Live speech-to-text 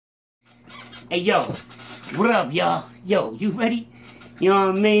Hey, yo, what up, y'all? Yo, you ready? You know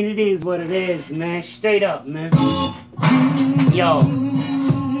what I mean? It is what it is, man. Straight up, man. Yo,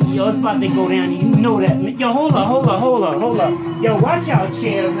 it's about to go down. You know that, man. Yo, hold up. Yo, watch out,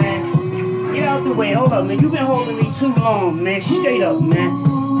 chair, man. Get out the way. Hold up, man. You been holding me too long, man. Straight up, man.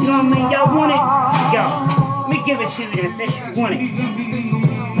 You know what I mean? Y'all want it? Yo, let me give it to you then, since you want it. You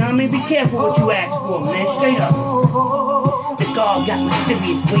know what I mean? Be careful what you ask for, man. Straight up. The God got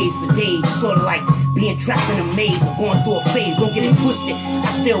mysterious ways for days, sort of like being trapped in a maze or going through a phase. Don't get it twisted, I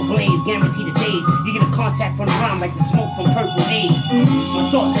still blaze, guarantee the days you get a contact from the rhyme like the smoke from purple haze.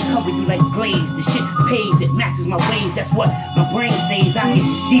 My thoughts are covered you like glaze. The shit pays, it matches my ways. That's what my brain says. I get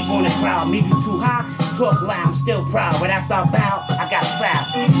deep on the crowd, leave you too high, talk loud, I'm still proud. But after I bow, I got foul.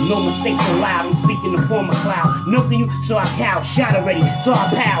 No mistakes allowed, I'm speaking the form of cloud. Milking you, so I cow, shot already, so I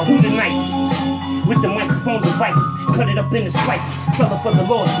pow. Who the nicest? With the microphone devices, cut it up into slices, sell it for the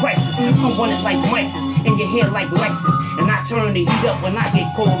lowest prices. I want it like mices, in your hair like license, and I turn the heat up when I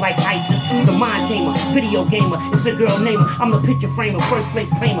get cold like ISIS. The mind tamer, video gamer, it's a girl namer. I'm the picture framer, first place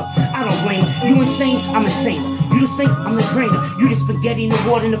claimer. I don't blame her. You insane? I'm insane. You the sink? I'm the drainer. You the spaghetti in the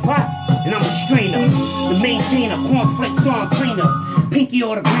water in the pot, and I'm the strainer. The maintainer, cornflakes on plainer. Pinky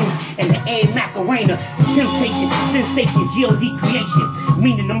or the brainer, and the A Macarena. Temptation, sensation, G.O.D. creation.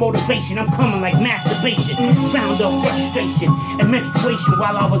 Meaning the motivation, I'm coming like masturbation. Found of frustration and menstruation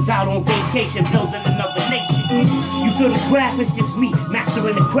while I was out on vacation building another nation. You feel the draft, it's just me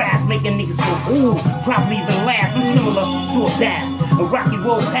mastering the craft, making niggas go ooh, probably even laugh. I'm similar to a bath, a rocky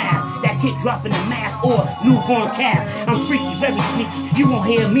road path. That kid dropping the math or newborn calf. I'm freaky, very sneaky. You won't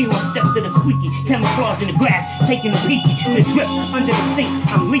hear me on steps that are squeaky. Camouflage in the grass, taking a peeky. The drip under the sink,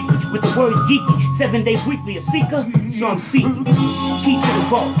 I'm leaky with the words geeky. 7 days weekly, a seeker, so I'm seeking. Key to the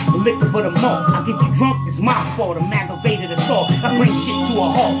vault, a liquor but a malt. I get you drunk, it's my fault. I'm aggravated assault. I bring shit to a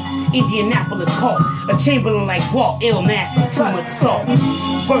halt. Indianapolis caught a Chamberlain like Walt, ill nasty, too much salt.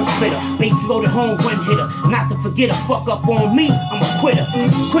 First spitter, base loaded home run hitter. Not to forget a fuck up on me, I'm a quitter.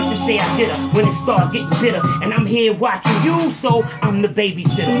 Quick to say I did her when it start getting bitter. And I'm here watching you, so I'm the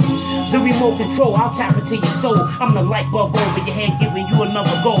babysitter. The remote control, I'll tap into your soul. I'm the light bulb over your head, giving you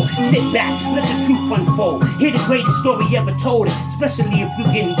another goal. Sit back, let the truth unfold. Hear the greatest story ever told, especially if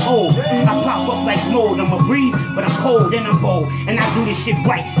you're getting old. I pop up like mold, I'm a breeze, but I'm cold and I'm bold. And I do this shit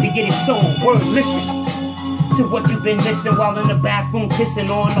right to get it sold. Word, listen to what you've been missing while in the bathroom pissing,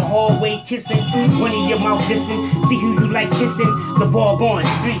 on the hallway kissing, running your mouth dissing. See who you like kissing. The ball going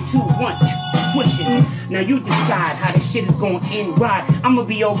 3, 2, 1, swishing. Now you decide how this shit is going to end. Ride, I'ma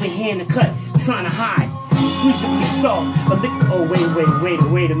be over here in the cut trying to hide, squeezably soft. But oh wait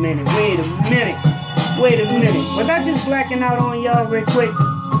a minute. Was I just blacking out on y'all real quick?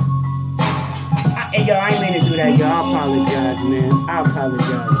 Hey, yo, I ain't mean to do that, yo. I apologize, man.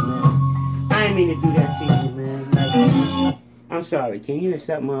 I ain't mean to do that to you, man. Like, I'm sorry. Can you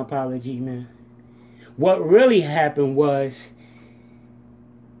accept my apology, man? What really happened was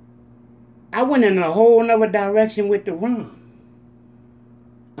I went in a whole nother direction with the rhyme.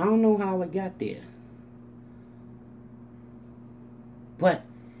 I don't know how it got there, but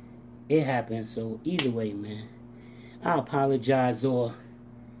it happened. So either way, man, I apologize, or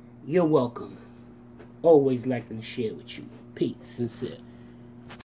you're welcome. Always liking to share with you. Peace, sincere.